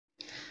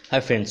Hi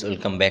friends,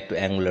 welcome back to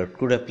Angular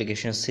CRUD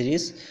application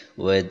series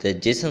with the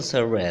JSON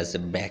server as a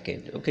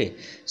backend. Okay,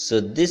 so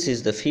this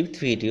is the fifth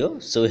video.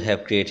 So we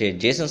have created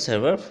JSON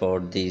server for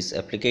this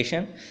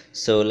application.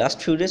 So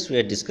last few days we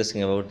are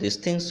discussing about these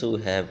things. So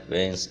we have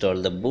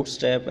installed the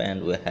Bootstrap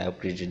and we have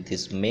created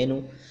this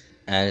menu.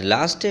 And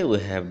last day we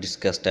have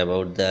discussed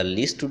about the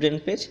list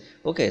student page.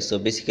 Okay, so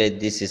basically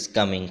this is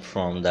coming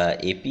from the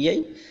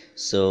API.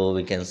 So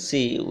we can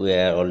see we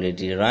are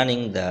already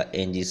running the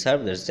ng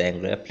server, that's the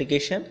Angular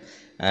application,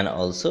 and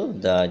also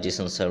the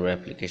JSON server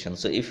application.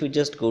 So if you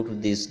just go to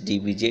this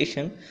db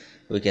JSON,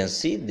 we can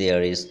see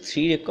there is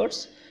 3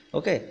 records.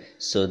 Okay,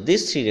 so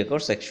these 3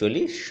 records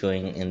actually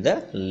showing in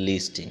the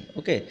listing.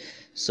 Okay,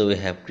 so we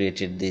have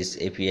created this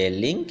API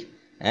link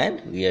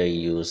and we are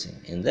using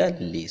in the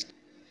list.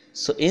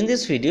 So in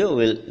this video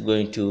we're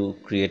going to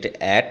create an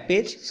add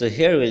page. So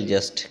here we'll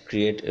just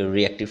create a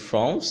reactive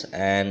forms,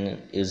 and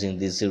using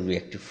these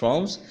reactive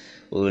forms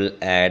we will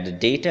add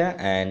data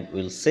and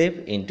we'll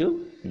save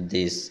into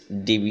this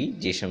db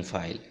JSON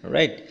file,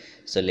 right?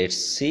 So let's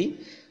see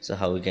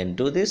how we can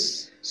do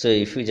this. So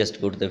if you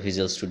just go to the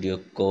Visual Studio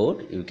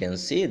Code, you can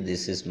see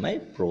this is my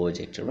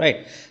project,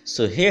 right?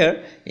 So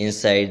here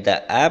inside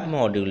the app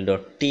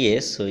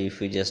module.ts, so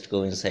if you just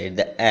go inside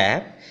the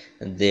app,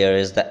 there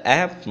is the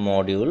app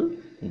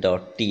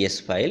module.ts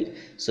file.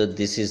 So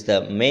this is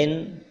the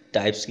main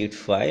TypeScript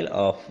file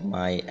of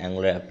my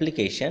Angular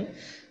application.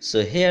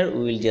 So here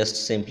we will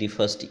just simply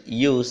first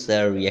use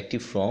the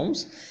reactive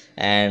forms,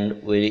 and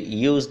we'll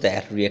use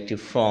that reactive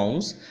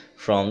forms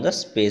from the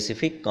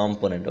specific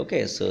component.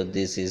 Okay, so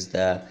this is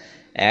the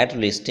add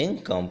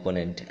listing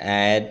component,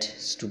 add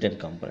student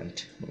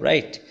component,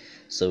 right?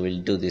 So we'll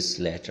do this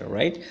later,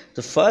 right?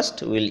 So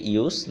first we'll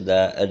use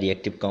the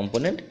reactive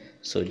component.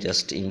 So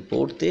just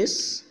import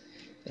this,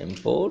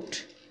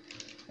 import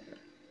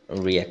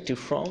reactive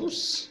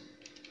forms,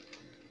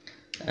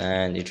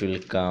 and it will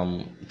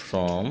come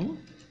from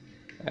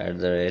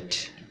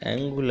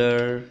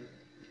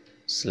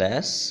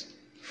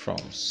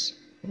 @angular/forms,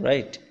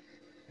 right?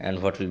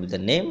 And what will be the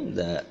name?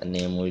 The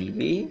name will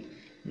be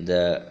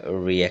the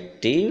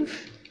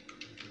reactive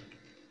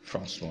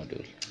forms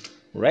module,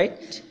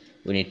 right?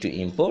 We need to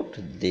import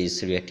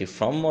these reactive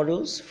form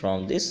modules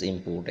from this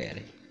import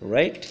array,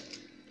 right?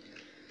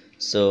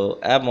 So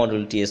app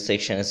module ts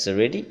section is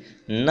ready.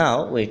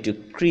 Now we need to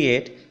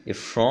create a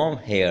form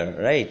here,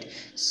 right?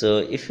 So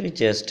if we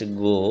just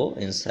go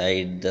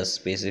inside the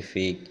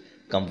specific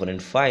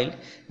component file,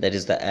 that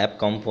is the app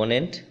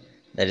component,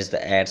 that is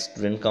the add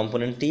student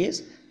component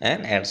ts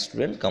and add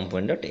student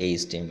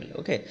component.html.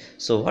 Okay,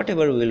 so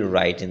whatever we will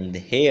write in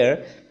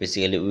here,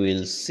 basically we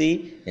will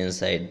see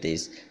inside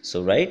this.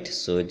 So right,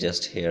 so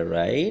just here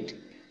write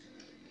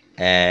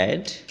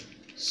add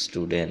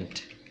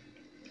student,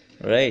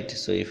 right?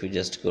 So if you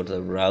just go to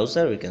the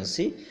browser, we can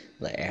see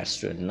the add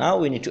student. Now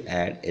we need to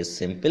add a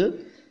simple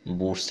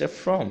bootstrap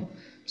form.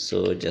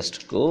 So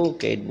just go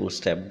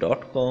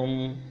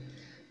getbootstrap.com,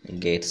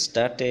 get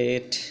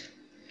started,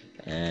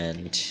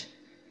 and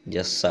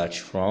just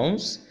search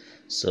forms.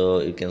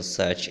 So you can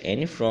search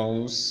any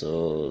forms.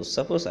 So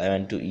suppose I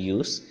want to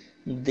use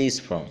this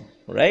form,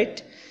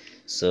 right?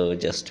 So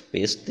just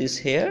paste this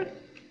here,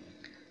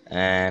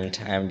 and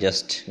I'm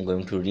just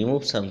going to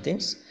remove some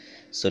things.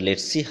 So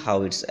let's see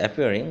how it's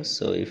appearing.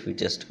 So if we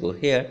just go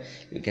here,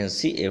 you can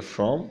see a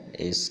form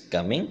is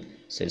coming,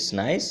 so it's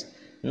nice.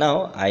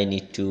 Now I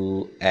need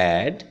to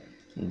add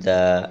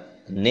the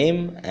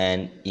name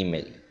and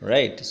email,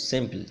 right?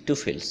 Simple, 2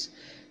 fields.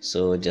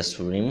 So just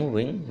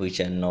removing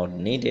which are not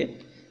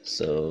needed.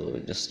 So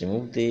just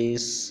remove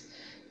this,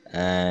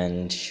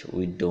 and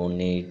we don't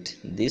need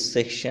this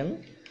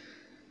section,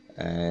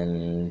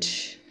 and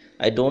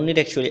I don't need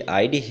actually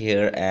ID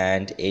here,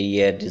 and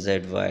area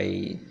desired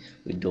by,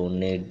 we don't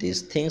need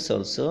these things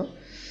also.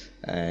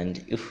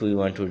 And if we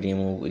want to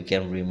remove, we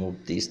can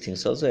remove these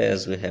things also,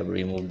 as we have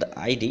removed the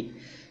ID.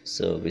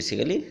 So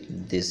basically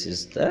this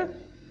is the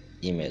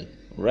email,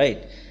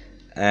 right?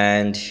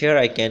 And here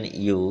I can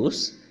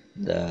use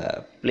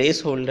the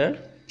placeholder.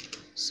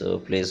 So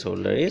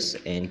placeholder is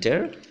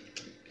enter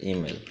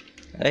email,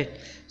 right?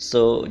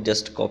 So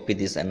just copy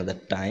this another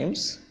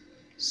times.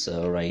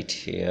 So right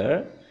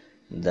here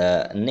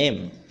the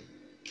name,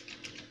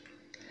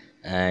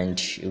 and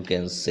you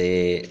can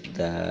say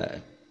the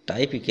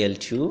type equal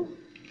to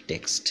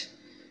text,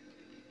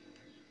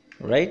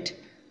 right?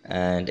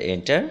 And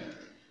enter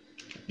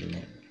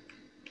name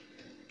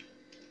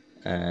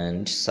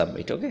and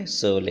submit. Okay,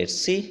 so let's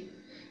see.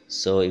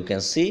 So you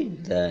can see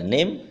the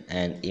name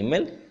and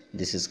email,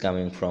 this is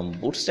coming from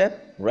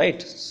Bootstrap,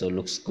 right? So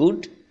looks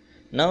good.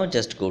 Now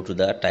just go to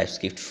the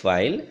TypeScript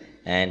file,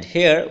 and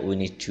here we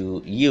need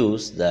to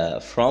use the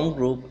from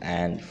group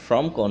and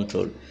from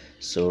control.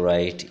 So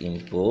write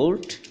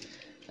import,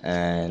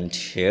 and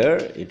here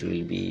it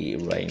will be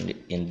written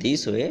in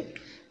this way,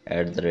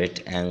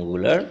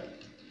 @angular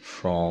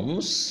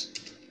forms.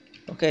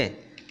 Okay,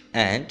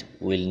 and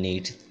we'll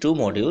need 2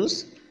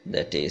 modules,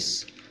 that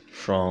is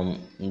from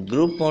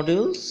group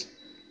modules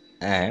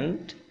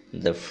and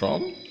the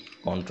from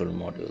control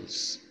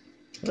modules.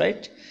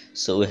 right?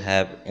 So we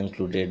have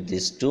included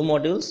these two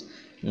modules.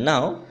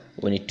 Now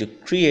we need to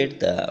create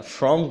the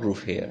from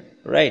group here,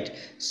 right?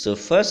 So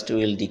first we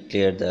will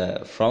declare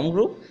the from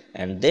group,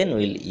 and then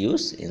we'll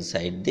use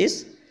inside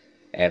this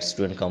add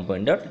student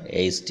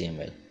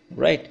component.html,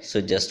 right?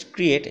 So just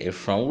create a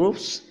from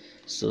groups.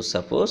 So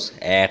suppose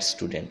add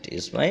student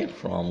is my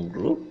from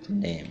group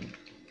name,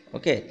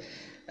 okay,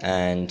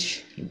 and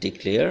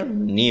declare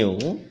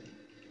new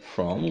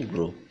from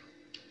group,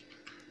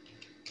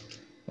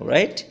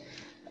 right?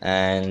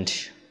 And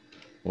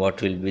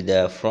what will be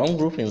the from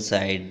group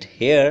inside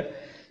here?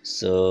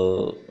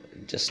 So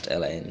just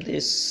align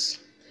this,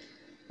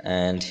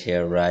 and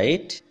here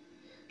write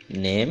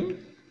name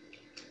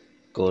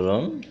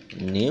colon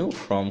new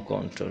from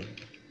control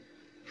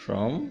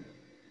from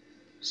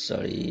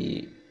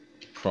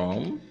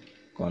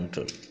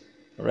control,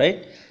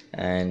 right?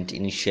 And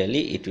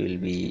initially it will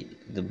be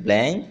the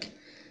blank,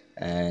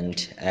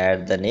 and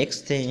add the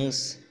next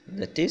things,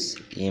 that is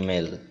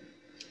email,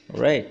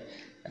 right?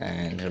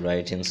 And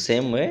write in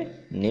same way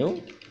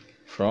new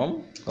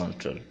from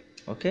control,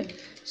 okay?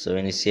 So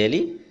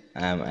initially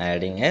I am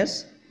adding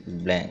as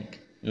blank.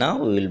 Now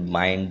we will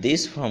bind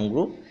this from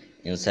group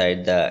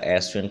inside the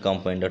student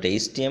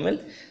component.html.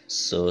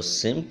 So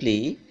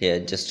simply here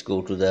just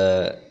go to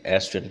the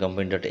student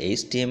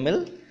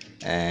component.html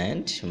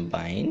and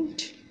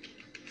bind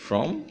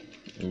from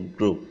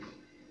group,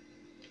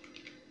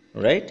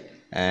 right?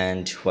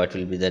 And what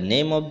will be the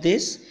name of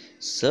this?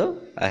 So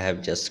I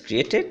have just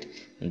created,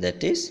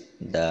 that is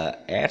the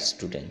add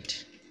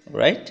student,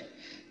 right?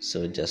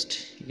 So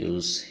just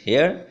use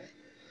here,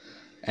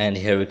 and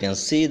here we can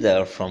see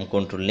the from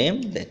control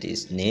name, that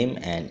is name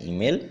and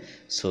email.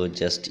 So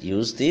just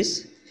use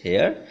this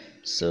here.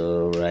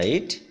 So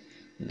write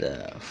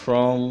the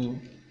from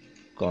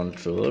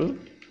control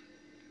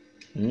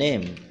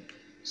name.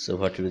 So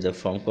what will be the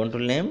from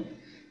control name?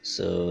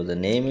 So the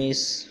name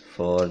is,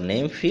 for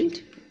name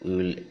field we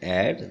will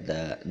add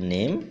the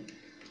name,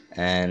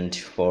 and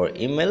for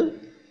email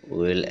we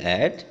will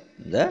add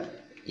the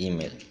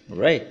email,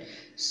 right?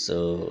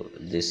 So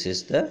this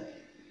is the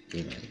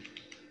email,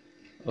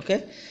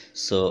 okay?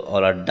 So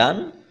all are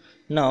done.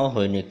 Now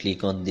when you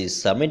click on this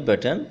submit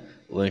button,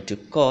 we need to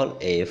call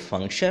a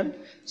function.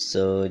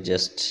 So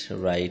just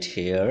write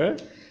here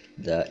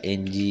the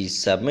ng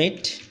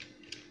submit,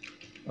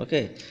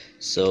 okay?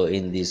 So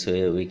in this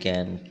way we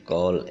can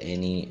call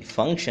any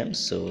function.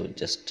 So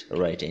just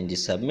write ng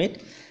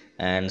submit,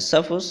 and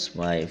suppose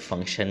my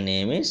function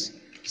name is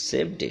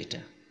save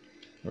data,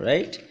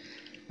 right?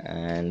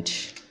 And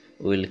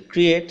we'll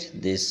create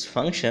this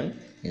function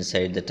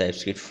inside the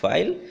TypeScript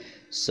file.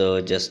 So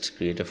just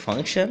create a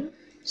function.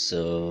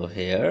 So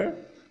here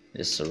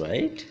just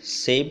write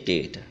save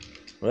data,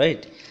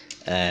 right?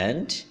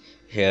 And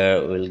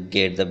here we'll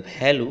get the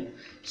value.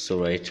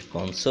 So write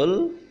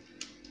console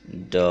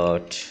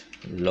dot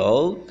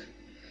log,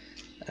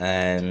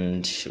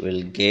 and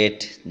we'll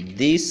get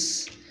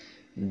this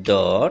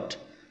dot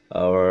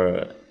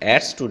our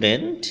add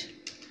student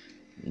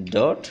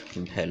dot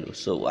value.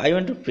 So I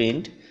want to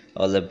print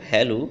all the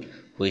value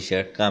which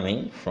are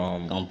coming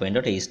from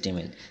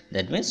component.html,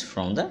 that means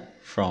from the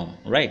from,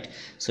 right?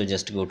 So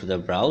just go to the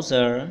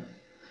browser.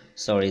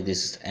 Sorry,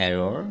 this is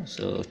error,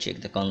 so check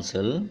the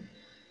console.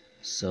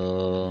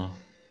 So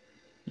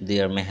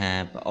there may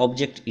have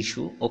object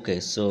issue, okay?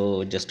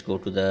 So just go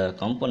to the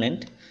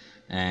component,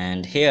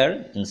 and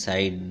here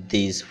inside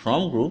this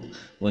from group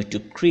we need to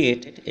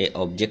create a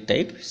object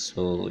type.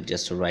 So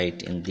just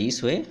write in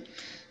this way.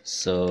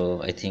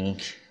 So I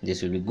think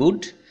this will be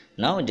good.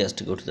 Now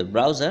just go to the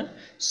browser.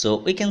 So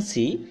we can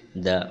see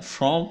the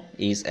from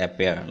is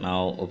appear.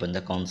 Now open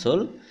the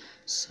console.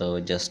 So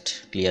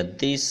just clear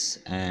this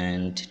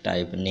and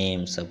type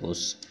name,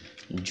 suppose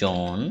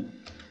John,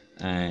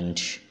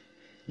 and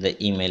the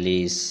email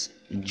is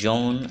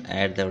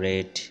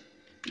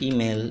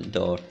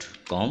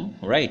john@email.com,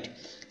 right?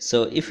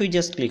 So if we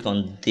just click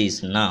on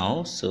this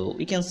now, so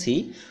we can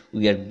see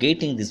we are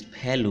getting this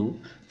value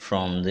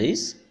from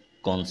this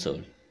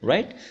console,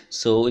 right?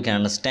 So we can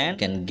understand,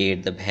 can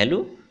get the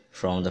value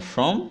from the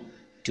from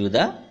to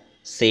the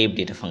save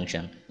data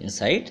function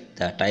inside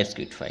the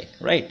TypeScript file,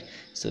 right?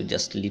 So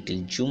just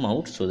little zoom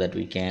out so that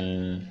we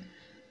can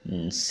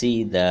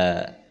see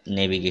the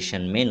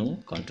navigation menu,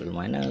 control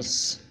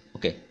minus,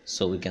 okay?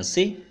 So we can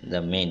see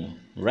the menu,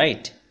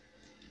 right?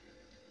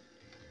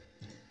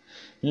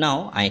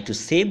 Now I need to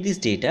save this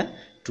data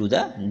to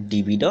the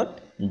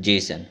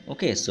db.json,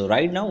 okay? So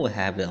right now we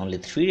have only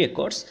 3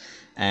 records,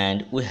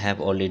 and we have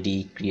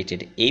already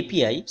created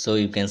API. So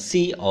you can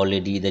see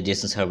already the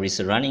JSON server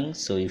is running.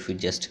 So if we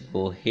just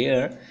go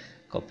here,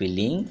 copy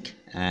link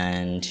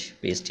and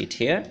paste it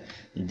here,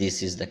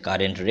 this is the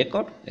current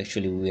record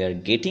actually we are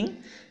getting.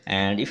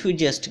 And if we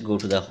just go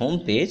to the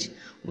home page,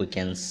 we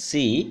can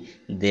see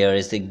there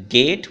is a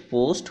get,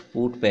 post,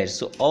 put, page.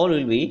 So all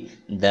will be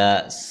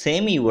the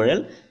same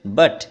URL,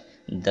 but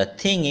the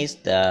thing is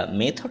the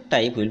method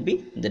type will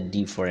be the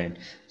different.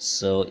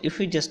 So if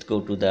we just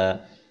go to the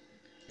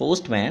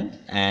Postman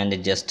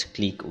and just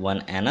click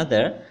one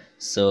another,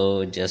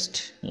 So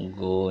just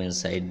go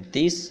inside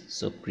this,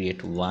 so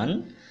create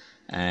one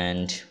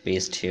and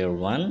paste here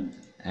one,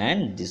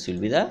 and this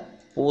will be the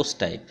post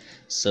type.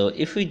 So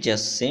if we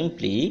just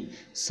simply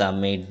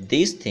submit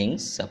these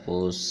things,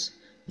 suppose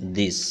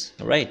this,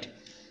 right,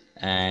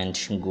 and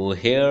go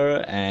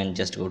here and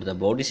just go to the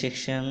body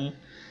section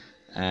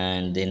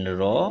and then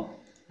raw,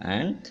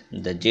 and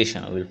the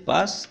JSON will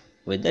pass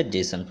with the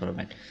JSON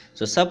format.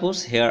 So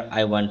suppose here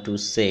I want to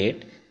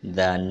set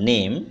the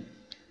name,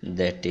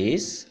 that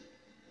is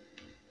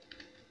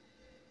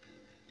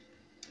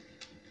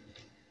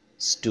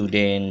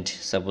student.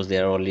 Suppose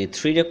there are only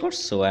 3 records,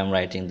 so I am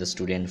writing the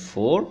student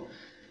 4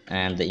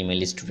 and the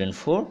email is student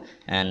 4,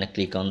 and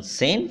click on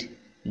send.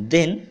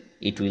 Then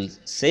it will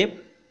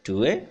save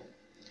to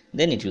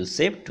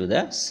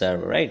the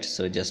server, right?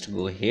 So just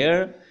go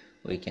here,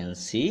 we can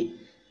see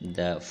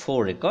the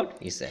 4 record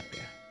is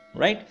appear,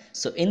 right?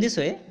 So in this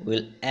way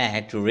we'll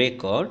add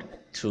record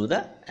through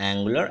the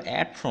Angular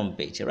add from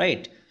page,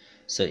 right?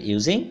 So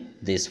using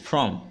this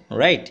from,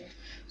 right?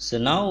 So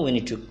now we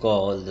need to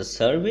call the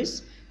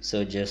service.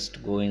 So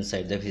just go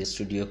inside the Visual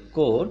Studio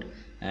Code,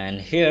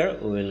 and here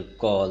we will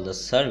call the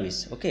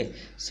service. Okay,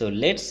 so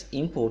let's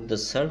import the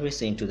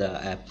service into the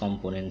app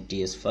component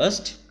TS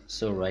first.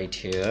 So right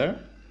here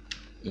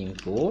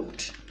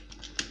import,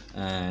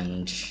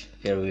 and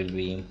here we will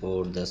be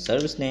import the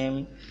service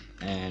name,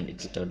 and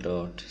it's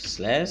dot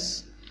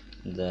slash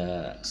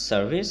the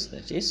service,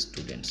 that is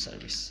student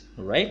service,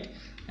 right?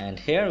 And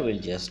here we'll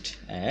just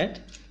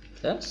add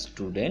the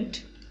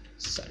student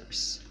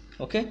service.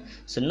 Okay,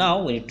 so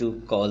now we need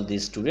to call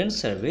this student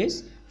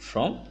service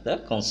from the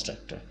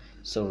constructor.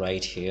 So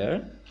right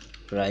here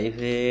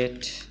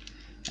private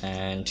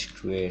and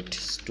create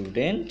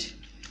student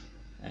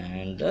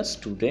and the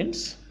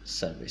student's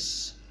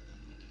service,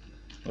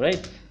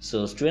 right?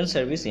 So student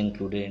service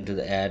included into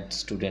the add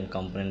student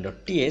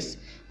component.ts.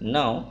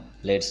 Now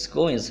let's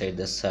go inside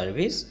the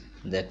service,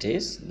 that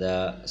is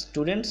the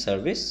student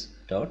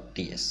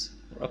service.ts.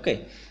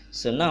 Okay,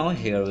 so now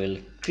here we'll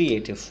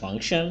create a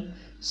function.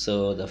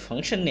 So the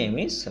function name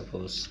is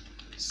suppose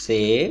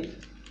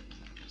save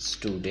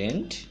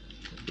student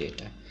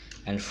data,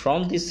 and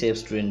from this save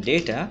student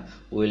data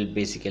we'll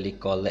basically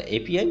call the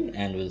API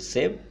and we'll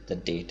save the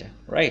data,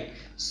 right?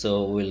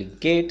 So we'll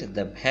get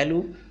the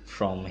value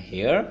from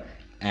here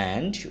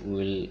and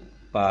we'll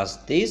pass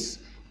this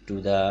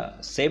to the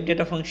save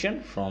data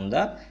function from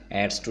the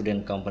add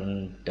student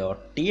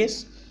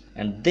component.ts,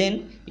 and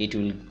then it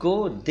will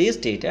go this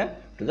data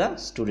to the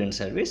student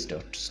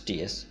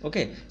service.ts.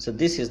 Okay, so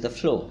this is the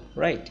flow,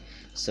 right?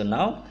 So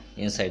now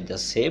inside the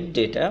save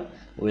data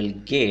we'll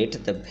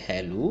get the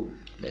value,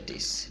 that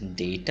is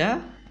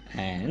data,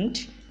 and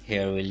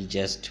here we'll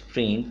just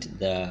print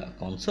the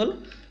console.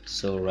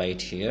 So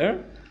right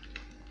here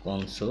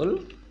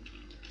console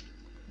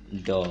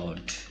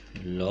dot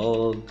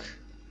log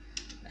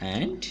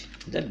and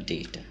the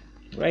data,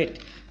 right?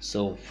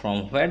 So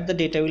from where the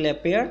data will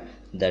appear,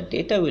 the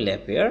data will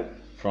appear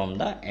from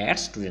the add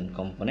student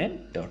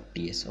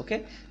component.ts.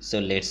 Okay, so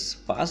let's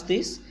pass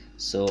this.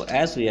 So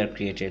as we have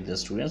created the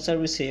student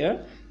service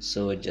here,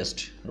 so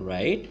just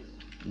write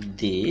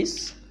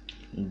this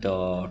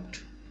dot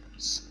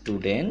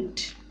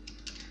student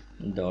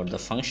dot the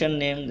function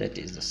name, that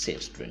is the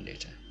save student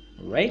data,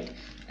 right?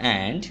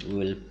 And we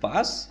will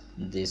pass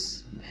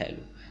this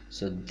value.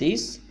 So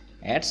this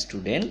add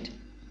student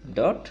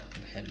dot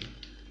value,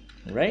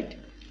 right?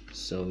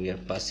 So we are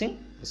passing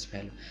this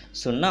value.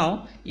 So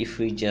now if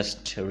we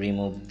just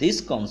remove this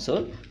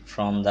console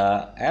from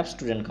the app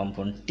student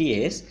component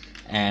TS,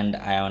 and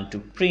I want to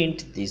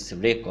print this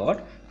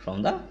record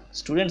from the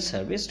student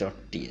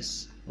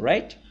service.ts,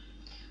 right?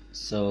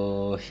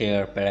 So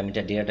here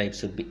parameter data type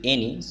should be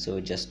any,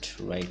 so just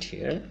write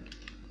here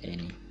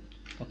any.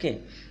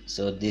 Okay,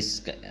 so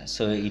this,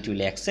 so it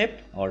will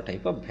accept all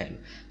type of value.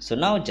 So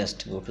now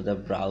just go to the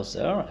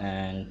browser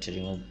and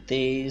remove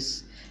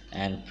this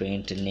and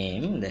print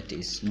name, that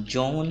is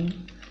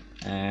John,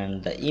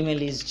 and the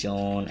email is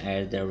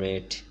john@email.com,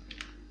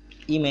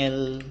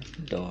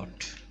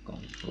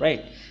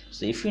 right?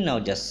 So if you now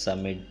just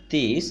submit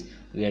this,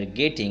 we are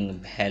getting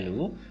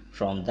value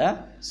from the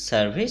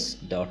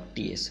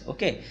service.ts.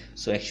 Okay,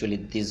 so actually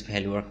this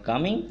value are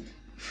coming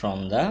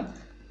from the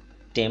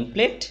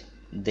template,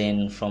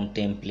 then from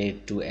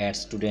template to add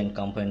student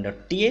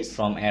component.ts,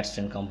 from add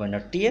student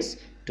component.ts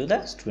to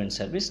the student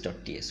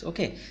service.ts.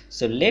 Okay,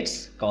 so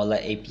let's call the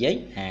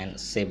API and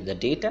save the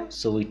data.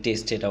 So we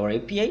tested our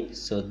API.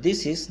 So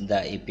this is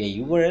the API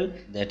URL,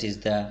 that is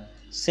the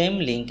same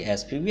link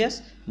as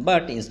previous,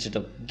 but instead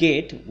of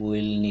get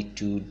we'll need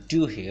to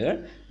do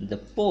here the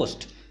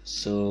post.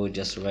 So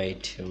just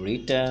write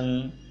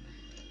return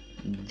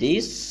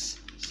this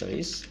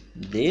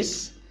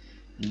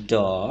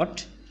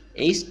dot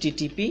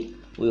http.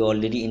 We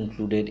already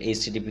included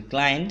http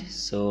client,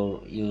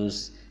 so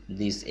use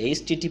this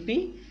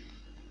http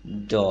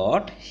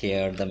dot,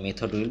 here the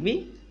method will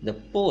be the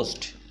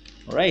post,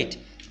 right?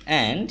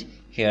 And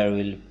here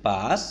we'll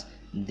pass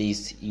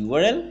this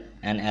URL,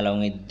 and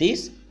along with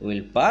this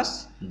we'll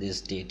pass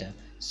this data.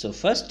 So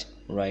first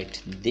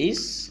write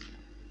this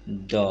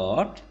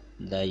dot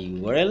the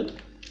URL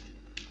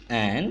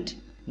and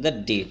the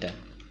data,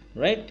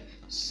 right?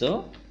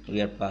 So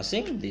we are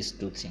passing these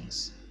two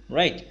things,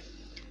 right?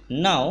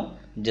 Now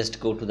just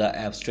go to the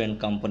abstract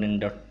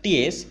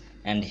component.ts,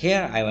 and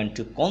here I want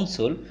to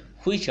console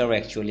which are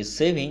actually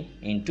saving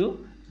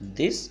into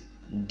this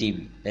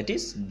db, that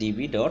is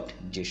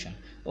db.json.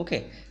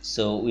 okay,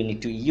 so we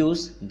need to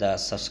use the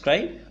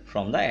subscribe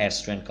from the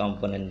abstract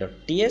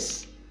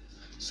component.ts.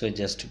 so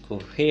just go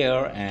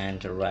here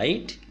and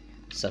write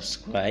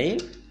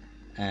subscribe,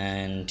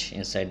 and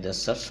inside the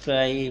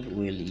subscribe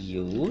we'll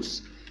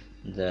use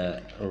the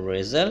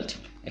result.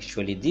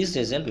 Actually this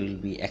result will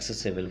be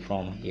accessible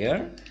from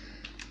here,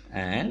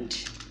 and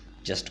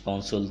just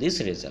console this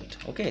result.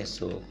 okay,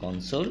 so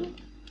console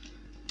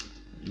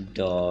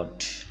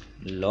dot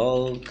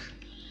log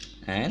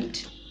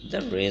and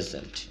the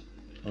result,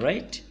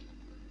 right?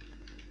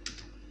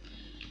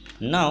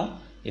 Now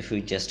if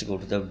we just go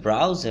to the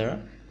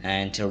browser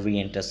and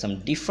re-enter some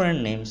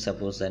different names,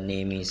 suppose the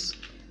name is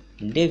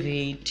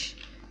David,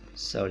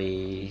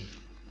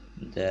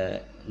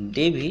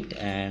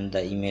 and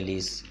the email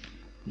is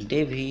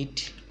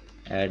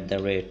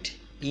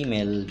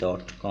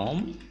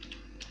david@email.com,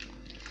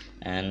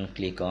 and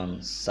click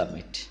on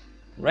submit,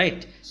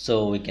 right?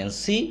 So we can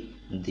see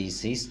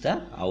this is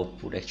the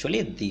output.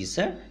 Actually these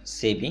are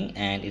saving,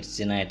 and it's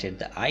generated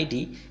the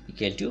ID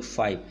equal to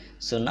 5.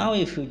 so now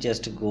if you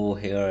just go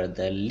here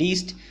the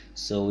list,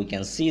 so we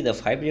can see the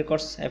 5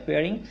 records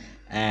appearing,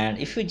 and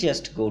if we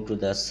just go to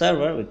the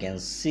server we can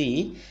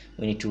see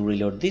we need to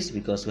reload this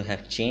because we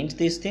have changed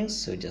these things.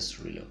 so just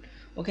reload.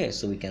 okay,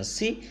 so we can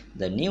see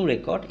the new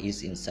record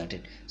is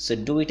inserted. so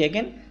do it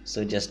again.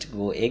 so just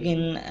go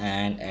again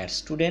and add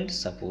student.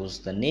 Suppose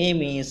the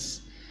name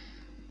is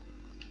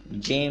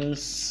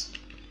James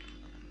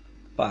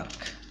Park,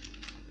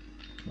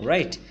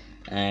 right?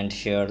 and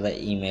here the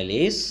email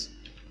is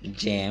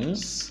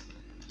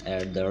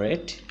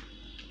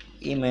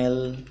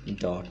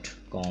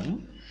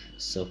james@email.com.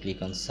 so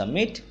click on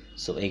submit.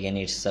 so again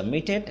it's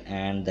submitted,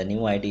 and the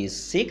new ID is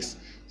 6.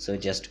 so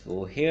just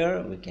go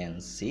here, we can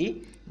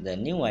see the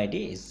new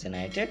ID is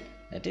generated,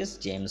 that is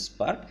James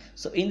Park.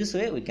 so in this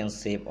way we can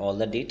save all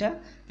the data,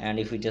 and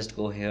if we just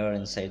go here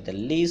inside the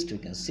list we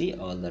can see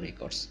all the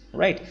records,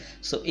 right?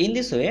 so in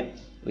this way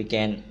we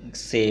can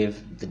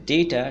save the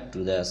data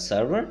to the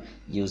server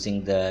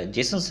using the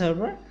JSON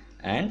server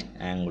and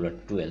Angular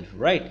 12,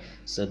 right?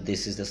 so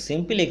this is the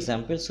simple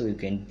example, so you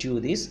can do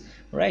this,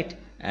 right?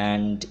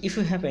 and if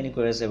you have any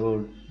queries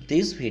about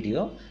this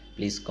video,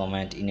 please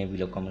comment in a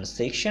below comment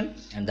section,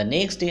 and the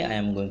next day I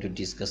am going to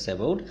discuss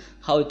about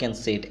how you can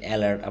set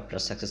alert after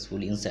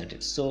successfully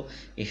inserted. so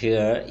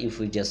here if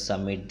we just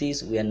submit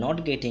this, we are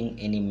not getting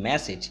any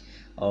message,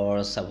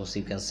 or suppose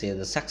you can say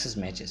the success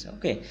matches.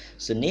 okay,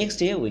 so next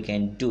day we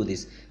can do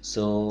this.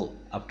 so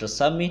after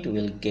submit we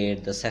will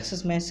get the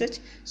success message.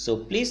 so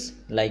please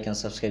like and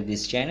subscribe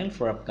this channel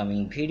for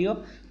upcoming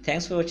video.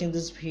 Thanks for watching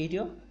this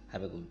video.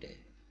 Have a good day.